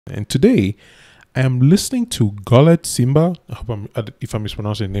And today, I am listening to gulled simba. If I'm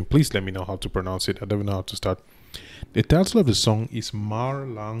mispronouncing the name, please let me know how to pronounce it. I don't know how to start. The title of the song is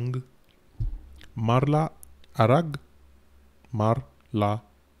Marla Arag. Marla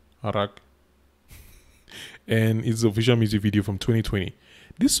Arag. And it's the official music video from 2020.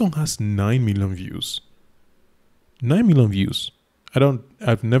 This song has 9 million views. 9 million views.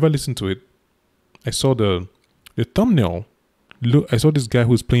 I've never listened to it. I saw the thumbnail. Look, I saw this guy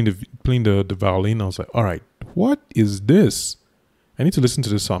who's playing the violin. I was like, all right, what is this? I need to listen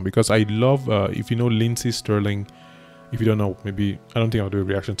to this song because I love, if you know Lindsay Sterling, if you don't know, maybe, I don't think I'll do a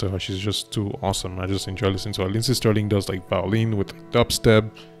reaction to her. She's just too awesome. I just enjoy listening to her. Lindsay Sterling does like violin with like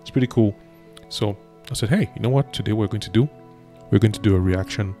dubstep. It's pretty cool. So I said, hey, you know what? Today we're going to do a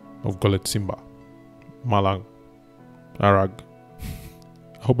reaction of gulled simba. Malang Arag.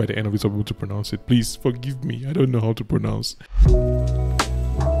 I hope by the end of it I'll be able to pronounce it. Please forgive me. I don't know how to pronounce.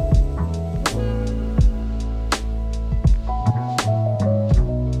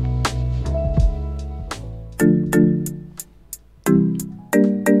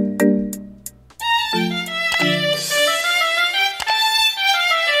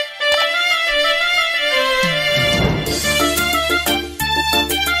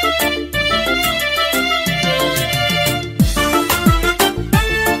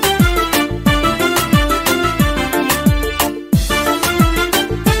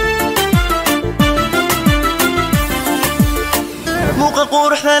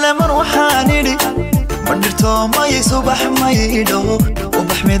 قروح لا مروحاني بدرتو ما يصبح ما يدو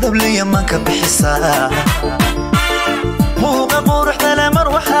وبحمد بلي ما كبحسا موقع قروح لا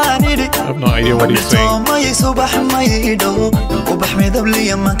مروحاني بدرتو ما يصبح ما يدو وبحمد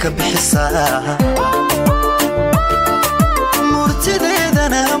بلي ما كبحسا مرتدي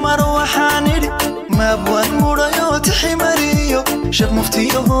انا مروحاني ما بوان مرايو تحمريو شيخ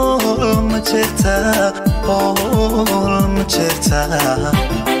مفتيو المجرتا المجرتا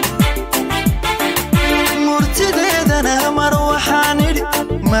مرتدي انا مروحاني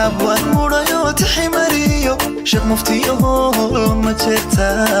ما بوان مرايو تحمريو شيخ مفتيو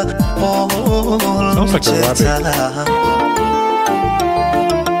المجرتا المجرتا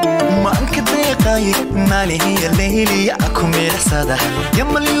ما انك دقايق مالي هي الليلي يعكم الحسادة يا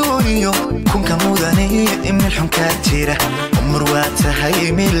مليونيو كون كموداني من الحنكات جيرة ومرواتها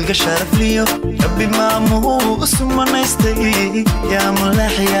يميل قشرف ليو ربي ما مو اسم نايستي يا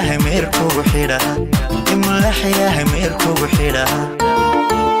ملاح يا هميركو بحيرة يا ملاح يا هميركو بحيرة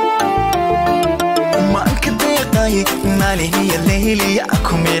ما انك دقايق مالي هي الليلي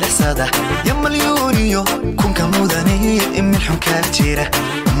يعكم الحسادة يا مليونيو كون كموداني من الحنكات جيرة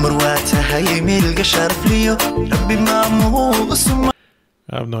I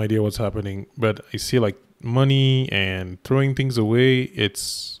have no idea what's happening, but I see like money and throwing things away.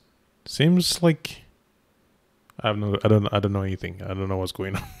 Seems like I don't know anything. I don't know what's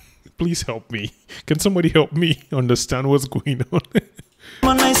going on. Please help me. Can somebody help me understand what's going on?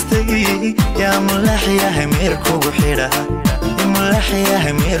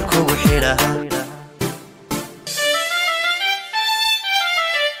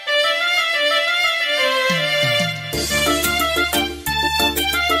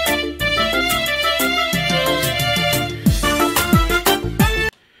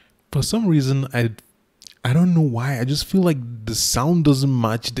 For some reason, I don't know why. I just feel like the sound doesn't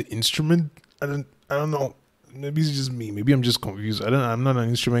match the instrument. I don't know. Maybe it's just me. Maybe I'm just confused. I'm not an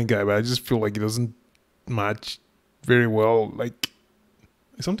instrument guy, but I just feel like it doesn't match very well. Like,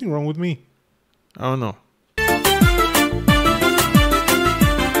 is something wrong with me? I don't know.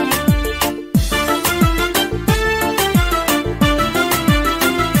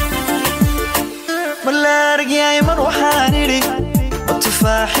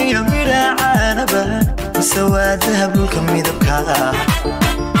 تفاحي ميرعانة بها مسوى ذهب الكم يذبكها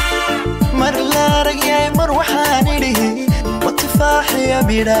مرلا رقياي مروحاني لي وتفاحي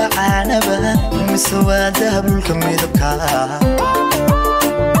ميرعانة بها مسوى ذهب الكم يذبكها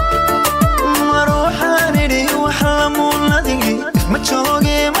مروحاني لي وحلمون لذي ما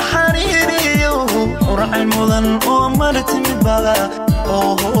تشوقي محاريري ورعي المضن ومرت مدبها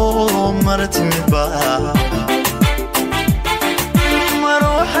مرت مدبها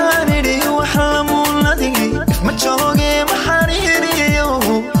روحاني وحلمون لذي ما تشوقي محاريري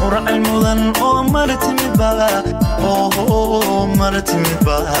ورعي المضن ومرت مدبها مرت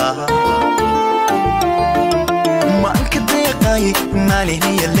مدبها ما انك دقايق مالي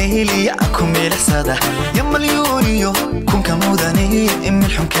هي الليلي يعكم الحسادة يا مليونيو كون كموداني من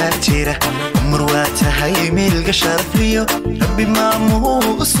الحنكات جيرة ومرواتها يميل قشرف ليو ربي ما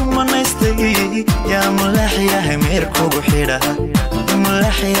مو اسم نايستي يا ملاح يا هميركو بحيرة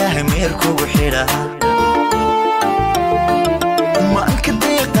mulaxyahay meerkugu xidhaha ma anka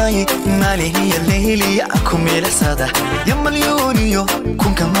deeqay maalihiya leyliya ku milaxsada ya malyuuniyo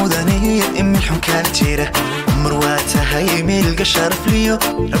kunka mudaniya imil xunkaa jira umar waa tahay meelga sharafliyo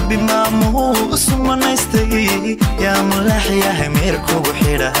rabbi maamuu sumanaystay ya mulaxyahay meerkugu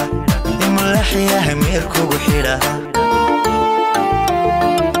xidhaha mulaxyahay meerkugu xidhaha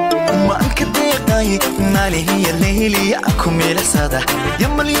ma anka deeqay maalihiya leyliya ku milaxsada ya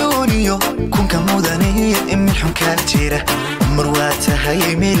malyuuniyo kunka mudaniya imil xunkaa jira umar waa tahay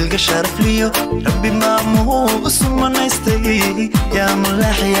meelga sharafliyo rabbi maamuu sumanaystay ya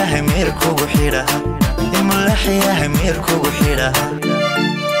mulaxyahay meerkugu xidhaha mulaxyahay meerkugu xidhaha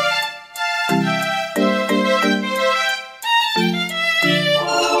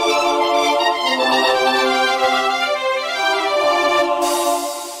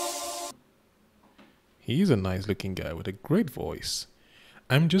He's a nice looking guy with a great voice.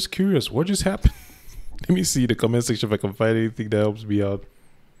 I'm just curious, what just happened? Let me see the comment section if I can find anything that helps me out.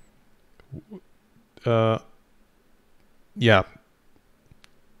 Yeah.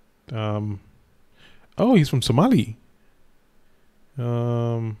 Oh, he's from Somali.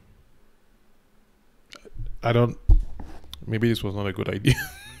 I don't, maybe this was not a good idea.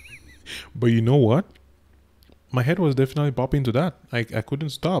 But you know what? My head was definitely popping to that. I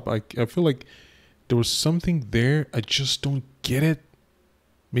couldn't stop. I feel like there was something there. I just don't get it.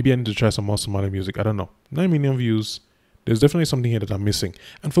 Maybe I need to try some more Somali music. I don't know. 9 million views. There's definitely something here that I'm missing.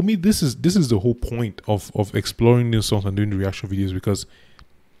 And for me, this is the whole point of exploring new songs and doing the reaction videos, because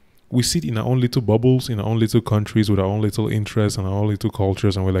we sit in our own little bubbles, in our own little countries, with our own little interests and our own little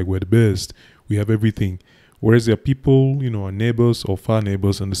cultures, and we're like, we're the best. We have everything. Whereas there are people, you know, our neighbors or far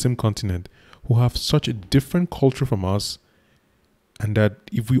neighbors on the same continent who have such a different culture from us, and that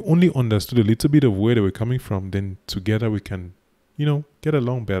if we only understood a little bit of where they were coming from, then together we can, you know, get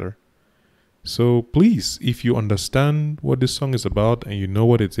along better. So please, if you understand what this song is about and you know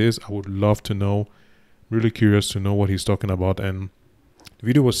what it is, I would love to know. Really curious to know what he's talking about. And the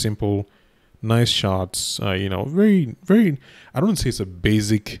video was simple, nice shots, you know, very, very, I don't say it's a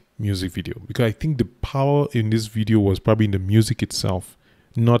basic music video, because I think the power in this video was probably in the music itself,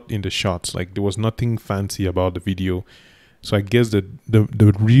 not in the shots. Like, there was nothing fancy about the video. So I guess that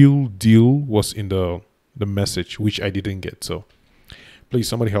the real deal was in the message, which I didn't get. So please,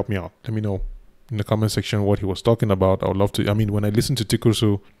 somebody help me out. Let me know in the comment section what he was talking about. I would love to. I mean, when I listened to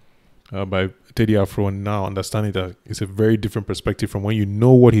Tikusu by Teddy Afro, and now understanding that it's a very different perspective from when you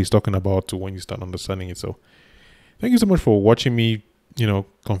know what he's talking about to when you start understanding it. So thank you so much for watching me, you know,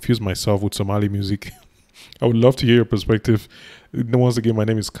 confuse myself with Somali music. I would love to hear your perspective. Once again, my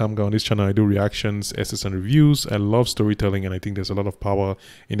name is Kamga. On this channel, I do reactions, essays, and reviews. I love storytelling, and I think there's a lot of power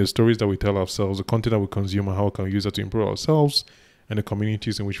in the stories that we tell ourselves, the content that we consume, and how we can use that to improve ourselves and the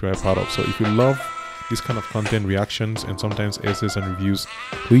communities in which we are part of. So if you love this kind of content, reactions, and sometimes essays and reviews,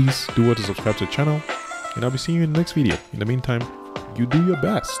 please do what to subscribe to the channel, and I'll be seeing you in the next video. In the meantime, you do your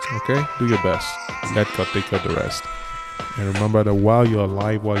best, okay? Do your best. Let God take care of the rest. And remember that while you're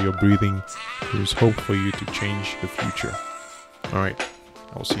alive, while you're breathing, there is hope for you to change the future. All right,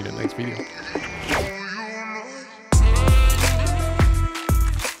 I will see you in the next video.